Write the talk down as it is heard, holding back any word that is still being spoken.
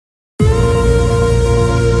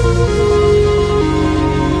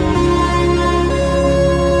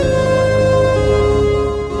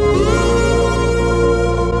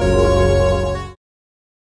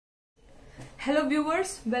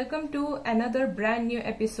welcome to another brand new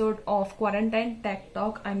episode of Quarantine Tech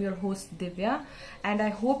Talk. I'm your host Divya, and I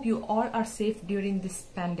hope you all are safe during this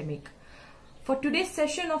pandemic. For today's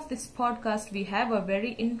session of this podcast, we have a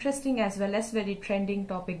very interesting as well as very trending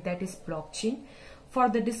topic, that is blockchain. For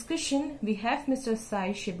the discussion, we have Mr. Sai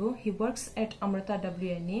Shibu. He works at Amrita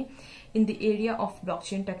WNA in the area of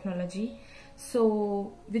blockchain technology.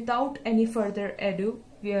 So without any further ado,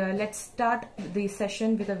 let's start the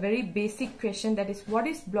session with a very basic question, that is, what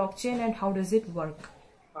is blockchain and how does it work?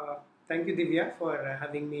 Thank you, Divya, for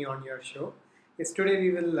having me on your show. Yes, today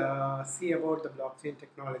we will see about the blockchain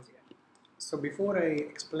technology. So before I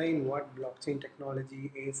explain what blockchain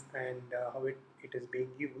technology is and how it is being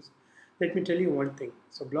used, let me tell you one thing.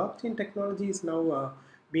 So blockchain technology is now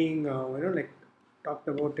being talked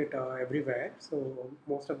about it everywhere. So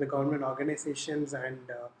most of the government organizations and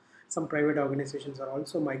some private organizations are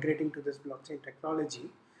also migrating to this blockchain technology.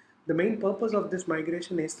 The main purpose of this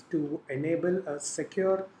migration is to enable a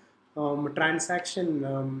secure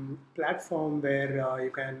transaction platform where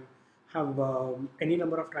you can have any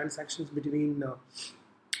number of transactions between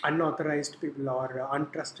unauthorized people or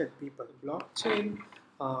untrusted people. Blockchain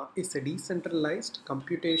is a decentralized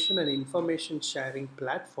computation and information sharing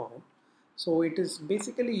platform. So it is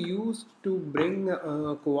basically used to bring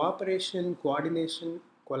cooperation, coordination,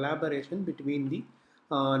 collaboration between the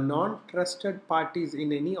non-trusted parties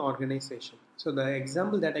in any organization. So the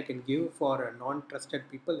example that I can give for non-trusted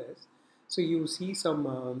people is, so you see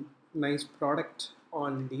some nice product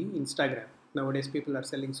on the Instagram. Nowadays people are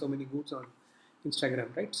selling so many goods on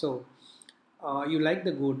Instagram, right? So you like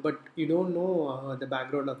the good, but you don't know the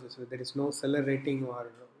background of this. There is no seller rating or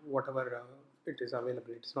whatever it is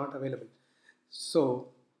available. It's not available. So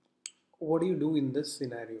what do you do in this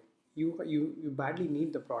scenario? You badly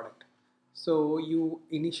need the product. So you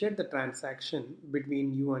initiate the transaction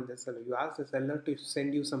between you and the seller. You ask the seller to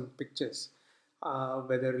send you some pictures.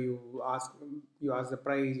 Whether you ask the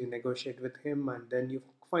price, you negotiate with him, and then you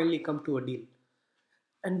finally come to a deal.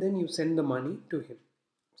 And then you send the money to him.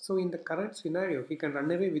 So in the current scenario, he can run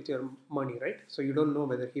away with your money, right? So you don't know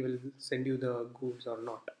whether he will send you the goods or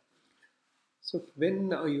not. So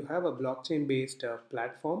when you have a blockchain-based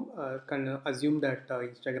platform, can assume that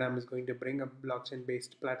Instagram is going to bring a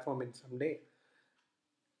blockchain-based platform in some day.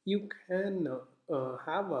 You can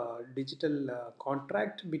have a digital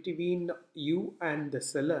contract between you and the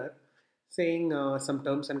seller, saying some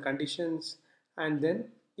terms and conditions, and then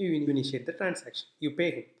you initiate the transaction. You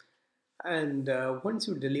pay him. And once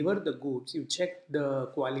you deliver the goods, you check the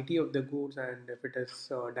quality of the goods and if it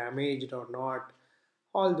is damaged or not.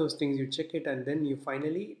 All those things you check it, and then you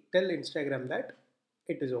finally tell Instagram that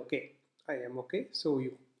it is okay. I am okay. So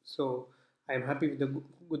I am happy with the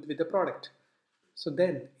good with the product. So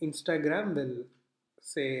then Instagram will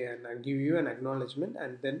say and give you an acknowledgement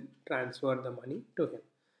and then transfer the money to him.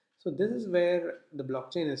 So this is where the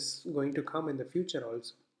blockchain is going to come in the future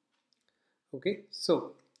also. Okay,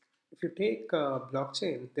 so if you take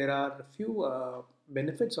blockchain, there are a few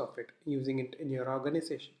benefits of it, using it in your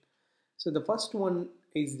organization. So the first one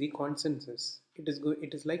is the consensus.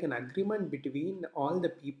 It is like an agreement between all the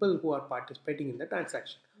people who are participating in the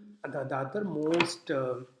transaction. And the other most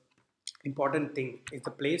important thing is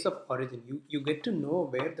the place of origin. You get to know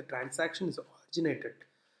where the transaction is originated.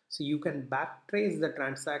 So you can backtrace the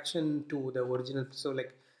transaction to the original. So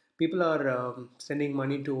like people are sending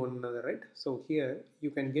money to one another, right? So here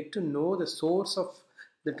you can get to know the source of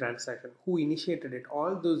the transaction, who initiated it.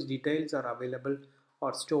 All those details are available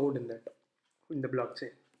or stored in the blockchain.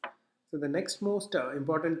 So the next most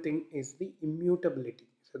important thing is the immutability.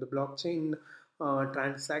 So the blockchain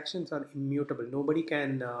transactions are immutable. Nobody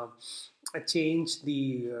can change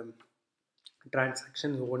the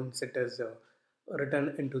transactions once it is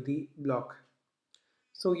written into the block.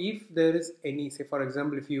 So if there is any, say for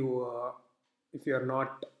example, if you are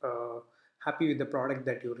not happy with the product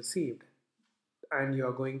that you received and you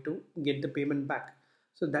are going to get the payment back,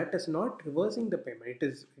 so that is not reversing the payment. It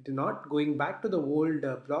is not going back to the old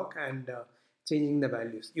block and changing the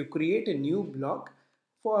values. You create a new block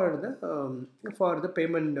for the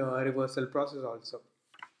payment reversal process also.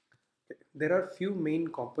 There are few main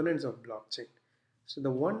components of blockchain. So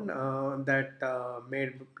the one that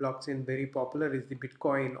made blockchain very popular is the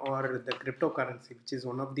Bitcoin or the cryptocurrency, which is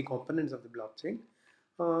one of the components of the blockchain.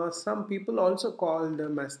 Some people also call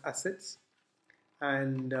them as assets,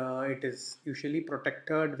 and it is usually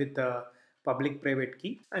protected with a public-private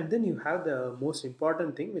key. And then you have the most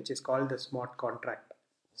important thing, which is called the smart contract.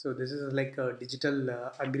 So this is like a digital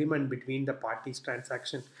agreement between the parties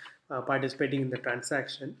participating in the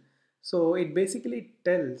transaction. So it basically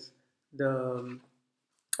tells the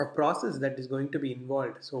a process that is going to be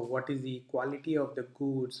involved. So, what is the quality of the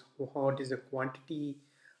goods? What is the quantity?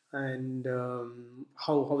 And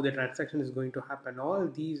how the transaction is going to happen? All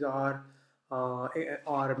these are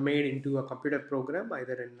made into a computer program,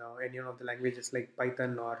 either in any one of the languages like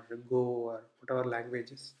Python or Go or whatever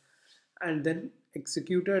languages, and then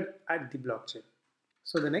executed at the blockchain.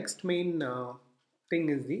 So the next main thing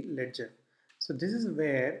is the ledger. So this is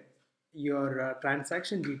where your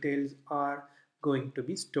transaction details are going to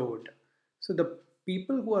be stored. So the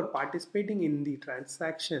people who are participating in the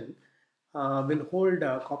transaction will hold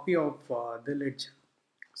a copy of the ledger.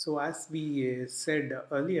 So as we said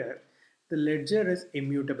earlier, the ledger is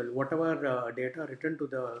immutable. Whatever data written to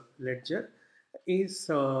the ledger is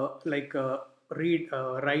write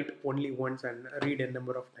only once and read a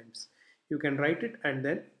number of times. You can write it and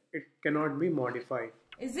then it cannot be modified.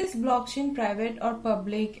 Is this blockchain private or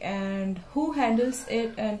public, and who handles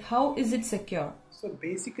it, and how is it secure? So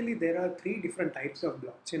basically there are three different types of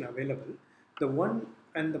blockchain available. The one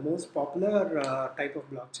and the most popular type of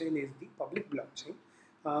blockchain is the public blockchain,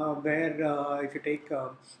 where if you take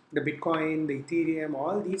the Bitcoin, the Ethereum,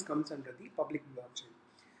 all these comes under the public blockchain.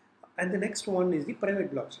 And the next one is the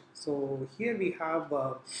private blockchain. So here we have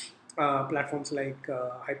platforms like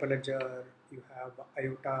Hyperledger, you have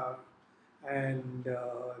IOTA, and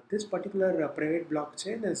this particular private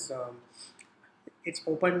blockchain is it's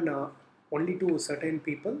open only to certain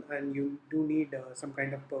people, and you do need some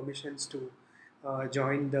kind of permissions to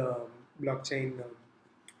join the blockchain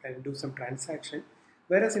and do some transaction.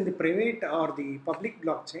 Whereas in the private or the public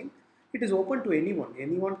blockchain, it is open to anyone.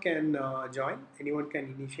 Anyone can join, anyone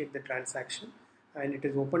can initiate the transaction, and it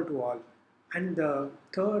is open to all. And the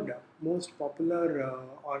third most popular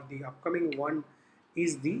or the upcoming one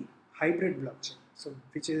is the hybrid blockchain. So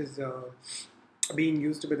which is being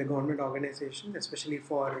used by the government organization, especially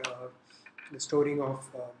for the storing of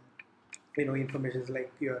information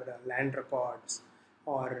like your land records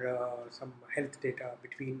or some health data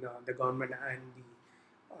between the government and the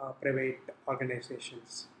private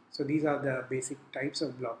organizations. So these are the basic types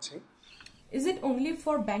of blockchain. Is it only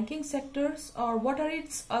for banking sectors, or what are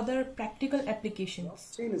its other practical applications?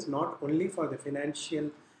 Blockchain is not only for the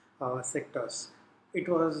financial sectors. It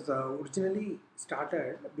was originally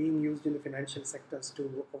started being used in the financial sectors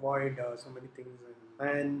to avoid so many things,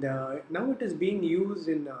 and now it is being used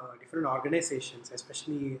in different organizations.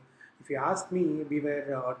 Especially, if you ask me, we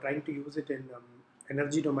were trying to use it in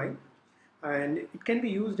energy domain, and it can be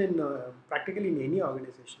used in practically in any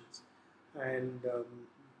organizations. And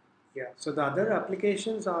yeah, so the other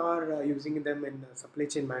applications are using them in supply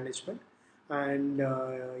chain management, and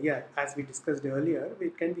yeah, as we discussed earlier,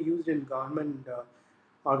 it can be used in government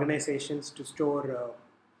organizations to store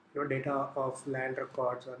data of land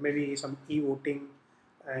records, or maybe some e-voting,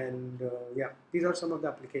 and yeah, these are some of the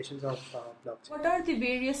applications of blockchain. What are the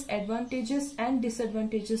various advantages and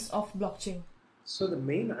disadvantages of blockchain? So the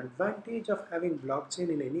main advantage of having blockchain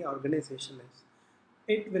in any organization is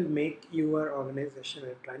it will make your organization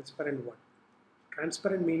a transparent one.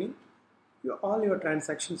 Transparent meaning all your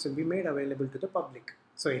transactions will be made available to the public.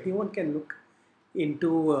 So anyone can look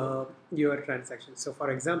into your transactions. So for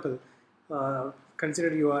example,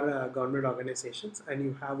 consider you are government organizations and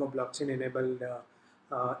you have a blockchain enabled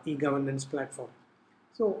e-governance platform.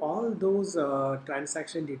 So all those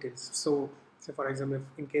transaction details. So for example, if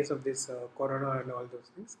in case of this corona and all those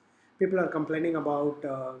things, people are complaining about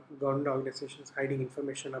government organizations hiding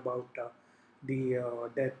information about the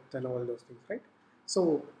death and all those things, right?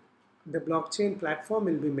 So the blockchain platform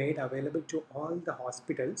will be made available to all the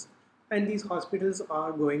hospitals, and these hospitals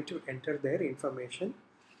are going to enter their information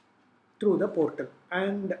through the portal,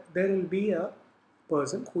 and there will be a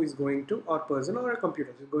person who is going to, or person or a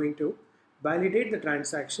computer is going to validate the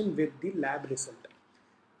transaction with the lab result.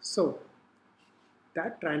 So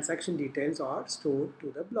that transaction details are stored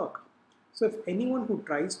to the block. So if anyone who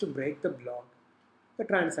tries to break the block, the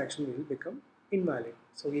transaction will become invalid.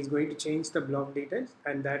 So he's going to change the block details,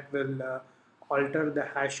 and that will alter the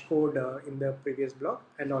hash code in the previous block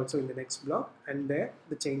and also in the next block, and there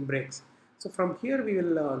the chain breaks. So from here we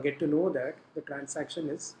will get to know that the transaction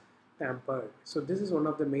is tampered. So this is one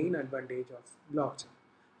of the main advantage of blockchain.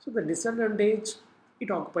 So the disadvantage, it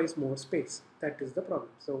occupies more space. That is the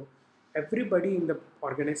problem. So everybody in the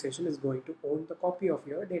organization is going to own the copy of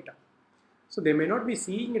your data. So they may not be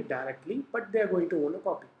seeing it directly, but they are going to own a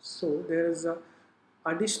copy. So there is a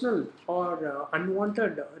additional or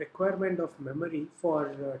unwanted requirement of memory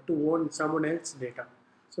for to own someone else's data.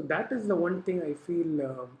 So that is the one thing I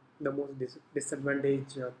feel the most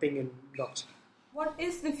disadvantage thing in blockchain. What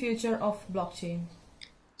is the future of blockchain?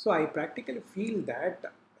 So I practically feel that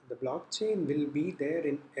the blockchain will be there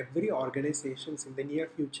in every organizations in the near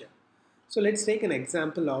future. So let's take an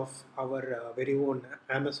example of our very own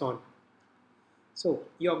Amazon. So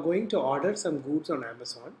you're going to order some goods on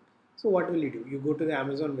Amazon. So what will you do? You go to the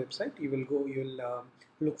Amazon website. You will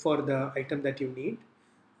look for the item that you need.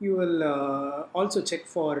 You will also check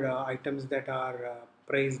for items that are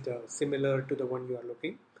priced similar to the one you are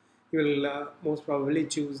looking. You will most probably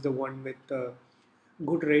choose the one with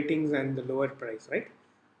good ratings and the lower price, right?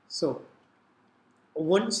 So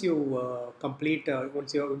once you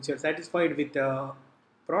once you're satisfied with the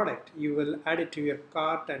product, you will add it to your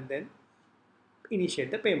cart and then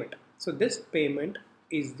initiate the payment. So this payment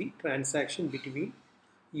is the transaction between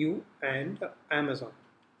you and Amazon.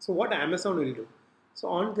 So what Amazon will do? So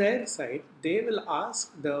on their side, they will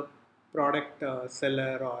ask the product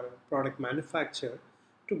seller or product manufacturer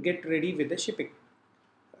to get ready with the shipping,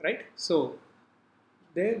 right? So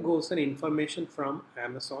there goes an information from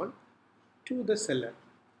Amazon to the seller.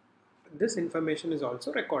 This information is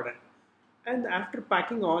also recorded. And after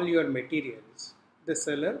packing all your materials, the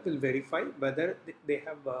seller will verify whether they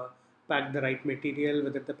have packed the right material,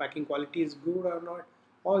 whether the packing quality is good or not.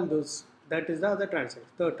 All those, that is the other transaction,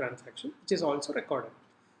 third transaction, which is also recorded.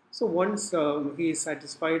 So once he is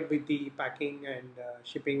satisfied with the packing and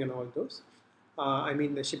shipping and all those, I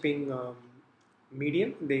mean the shipping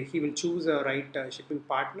medium, he will choose a right shipping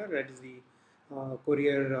partner, that is the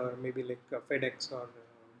courier or maybe like FedEx or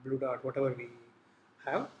Blue Dart, whatever we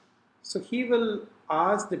have. So he will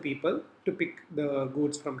ask the people to pick the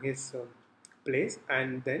goods from his place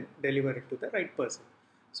and then deliver it to the right person.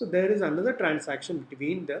 So there is another transaction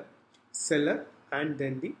between the seller and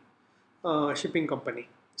then the shipping company.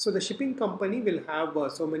 So the shipping company will have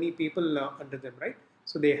so many people under them, right?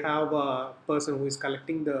 So they have a person who is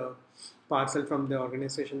collecting the parcel from the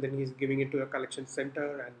organization, then he's giving it to a collection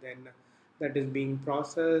center, and then that is being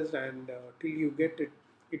processed, and till you get it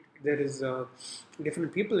there is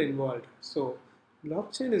different people involved. So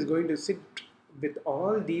blockchain is going to sit with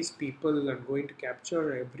all these people and going to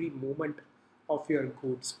capture every moment of your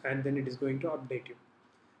goods, and then it is going to update you.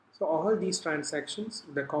 So all these transactions,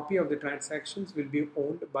 the copy of the transactions will be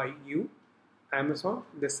owned by you, Amazon,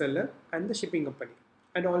 the seller, and the shipping company,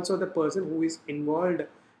 and also the person who is involved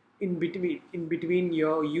in between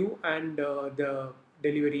you and the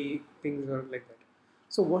delivery things or like that.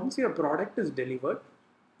 So once your product is delivered,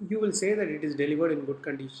 you will say that it is delivered in good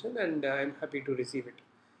condition and I'm happy to receive it.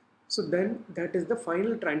 So then that is the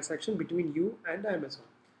final transaction between you and Amazon.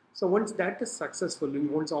 So once that is successful,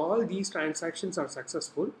 once all these transactions are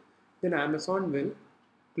successful, then Amazon will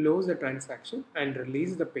close the transaction and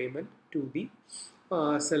release the payment to the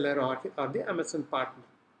seller or the Amazon partner.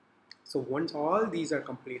 So once all these are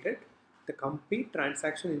completed, the complete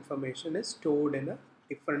transaction information is stored in a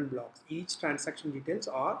different blocks. Each transaction details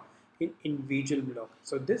are in individual block.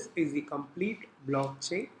 So this is the complete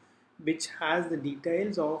blockchain which has the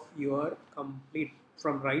details of your complete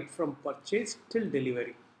from purchase till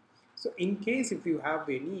delivery. So in case if you have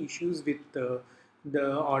any issues with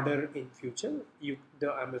the order in future,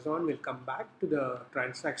 the Amazon will come back to the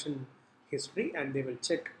transaction history and they will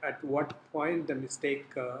check at what point the mistake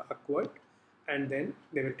occurred, and then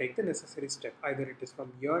they will take the necessary step. Either it is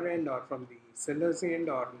from your end or from the seller's end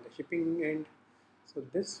or from the shipping end. So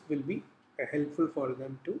this will be helpful for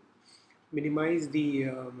them to minimize the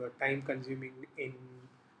time consuming in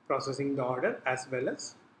processing the order as well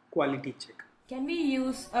as quality check. Can we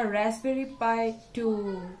use a Raspberry Pi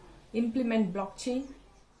to implement blockchain?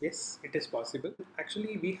 Yes, it is possible.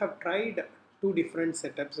 Actually, we have tried two different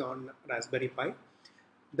setups on Raspberry Pi.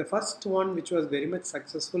 The first one, which was very much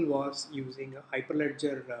successful, was using a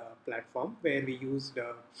Hyperledger platform where we used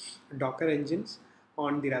Docker engines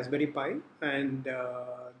on the Raspberry Pi, and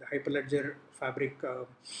the Hyperledger Fabric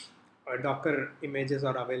Docker images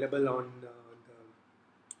are available on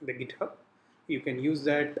the GitHub. You can use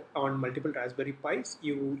that on multiple Raspberry Pis.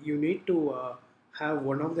 You need to have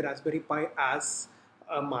one of the Raspberry Pi as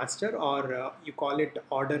a master, or you call it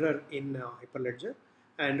orderer in Hyperledger,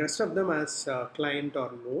 and rest of them as client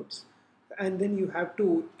or nodes. And then you have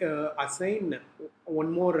to assign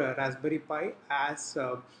one more Raspberry Pi as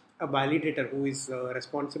a validator who is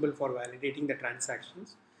responsible for validating the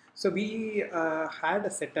transactions. So we had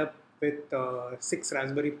a setup with 6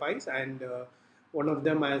 Raspberry Pis, and one of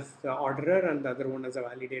them as the orderer and the other one as a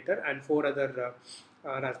validator, and 4 other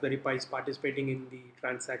Raspberry Pis participating in the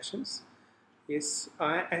transactions. Yes,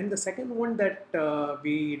 and the second one that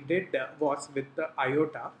we did was with the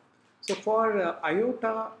IOTA. So for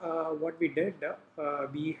IOTA, what we did,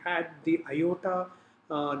 we had the IOTA.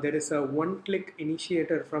 There is a one-click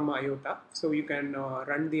initiator from IOTA, so you can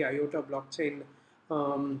run the IOTA blockchain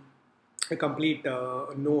a complete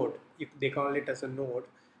node, if they call it as a node,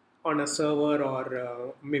 on a server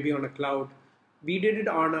or maybe on a cloud. We did it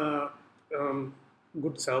on a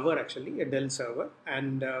good server, actually, a Dell server,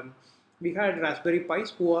 and we had Raspberry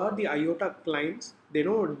Pis who are the IOTA clients. They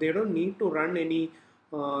don't need to run any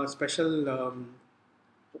special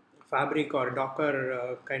Fabric or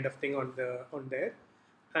Docker kind of thing on there,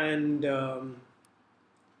 and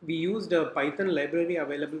we used a Python library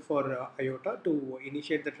available for IOTA to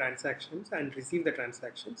initiate the transactions and receive the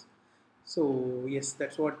transactions. So yes,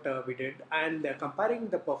 that's what we did. And comparing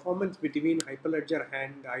the performance between Hyperledger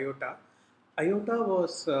and IOTA, IOTA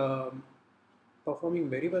was performing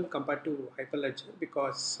very well compared to Hyperledger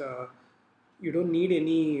because you don't need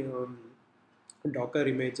any Docker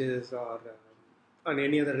images or on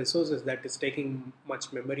any other resources that is taking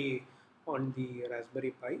much memory on the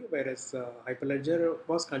Raspberry Pi, whereas Hyperledger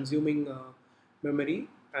was consuming memory,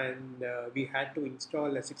 and we had to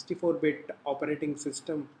install a 64-bit operating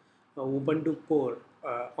system, Ubuntu core,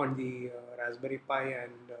 on the Raspberry Pi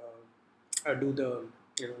and do the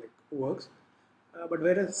works. But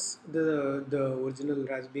whereas the original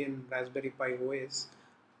Raspberry Pi OS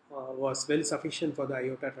was well sufficient for the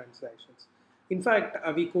IOTA transactions. In fact,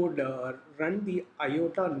 we could run the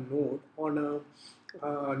IOTA node on a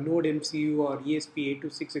NodeMCU or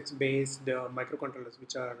ESP8266 based microcontrollers,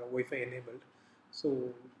 which are Wi-Fi enabled.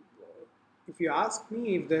 So, if you ask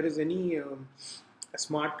me if there is any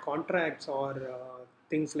smart contracts or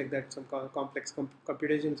things like that, some complex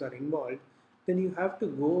computations are involved, then you have to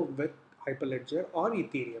go with Hyperledger or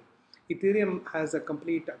Ethereum. Ethereum has a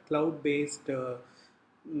complete cloud-based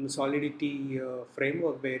Solidity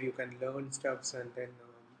framework where you can learn stuffs and then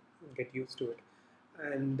get used to it.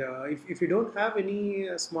 And if you don't have any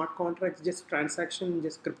smart contracts, just transaction,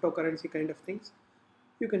 just cryptocurrency kind of things,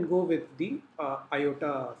 you can go with the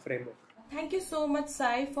IOTA framework. Thank you so much,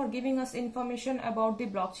 Sai, for giving us information about the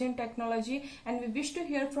blockchain technology, and we wish to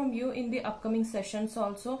hear from you in the upcoming sessions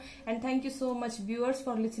also. And thank you so much, viewers,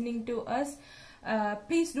 for listening to us.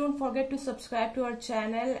 Please don't forget to subscribe to our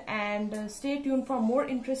channel and stay tuned for more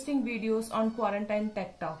interesting videos on Quarantine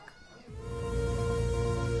Tech Talk.